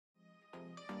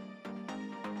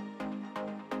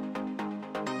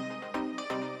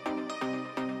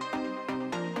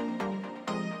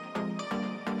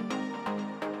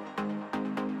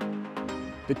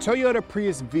The Toyota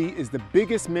Prius V is the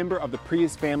biggest member of the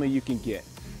Prius family you can get.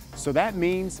 So that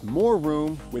means more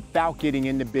room without getting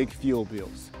into big fuel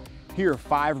bills. Here are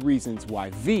 5 reasons why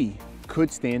V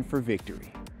could stand for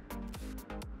victory.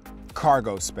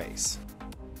 Cargo space.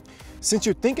 Since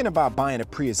you're thinking about buying a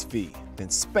Prius V, then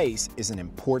space is an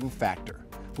important factor.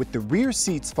 With the rear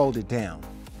seats folded down,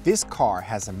 this car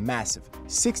has a massive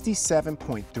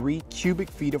 67.3 cubic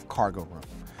feet of cargo room.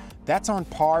 That's on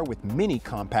par with many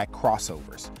compact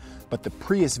crossovers, but the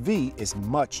Prius V is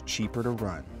much cheaper to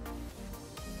run.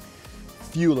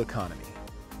 Fuel economy.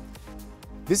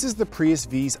 This is the Prius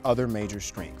V's other major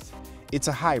strength. It's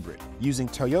a hybrid using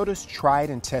Toyota's tried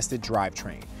and tested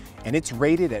drivetrain, and it's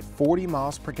rated at 40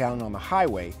 miles per gallon on the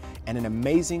highway and an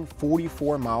amazing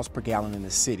 44 miles per gallon in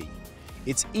the city.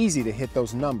 It's easy to hit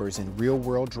those numbers in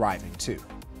real-world driving too.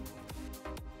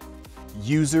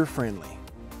 User-friendly.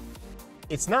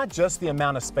 It's not just the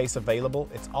amount of space available,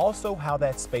 it's also how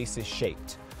that space is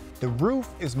shaped. The roof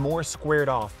is more squared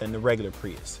off than the regular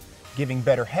Prius, giving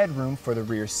better headroom for the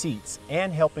rear seats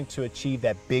and helping to achieve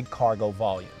that big cargo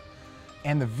volume.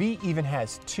 And the V even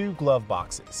has 2 glove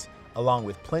boxes, along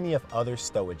with plenty of other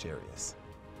stowage areas.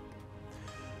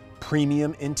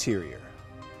 Premium interior.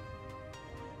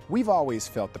 We've always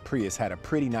felt the Prius had a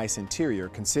pretty nice interior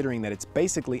considering that it's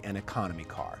basically an economy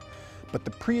car. But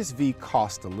the Prius V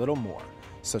cost a little more,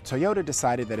 so Toyota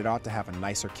decided that it ought to have a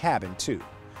nicer cabin too.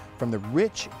 From the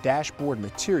rich dashboard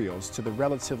materials to the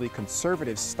relatively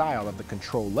conservative style of the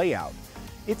control layout,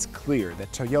 it's clear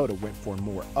that Toyota went for a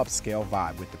more upscale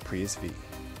vibe with the Prius V.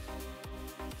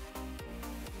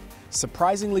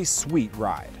 Surprisingly sweet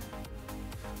ride.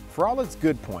 For all its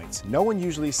good points, no one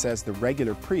usually says the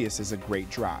regular Prius is a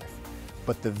great drive.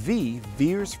 But the V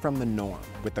veers from the norm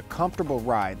with a comfortable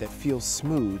ride that feels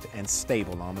smooth and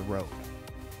stable on the road.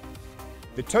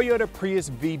 The Toyota Prius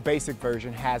V basic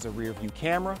version has a rear view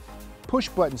camera,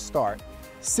 push-button start,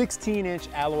 16-inch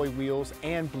alloy wheels,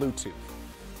 and Bluetooth.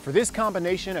 For this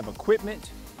combination of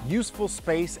equipment, useful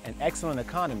space, and excellent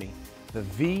economy, the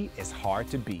V is hard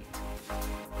to beat.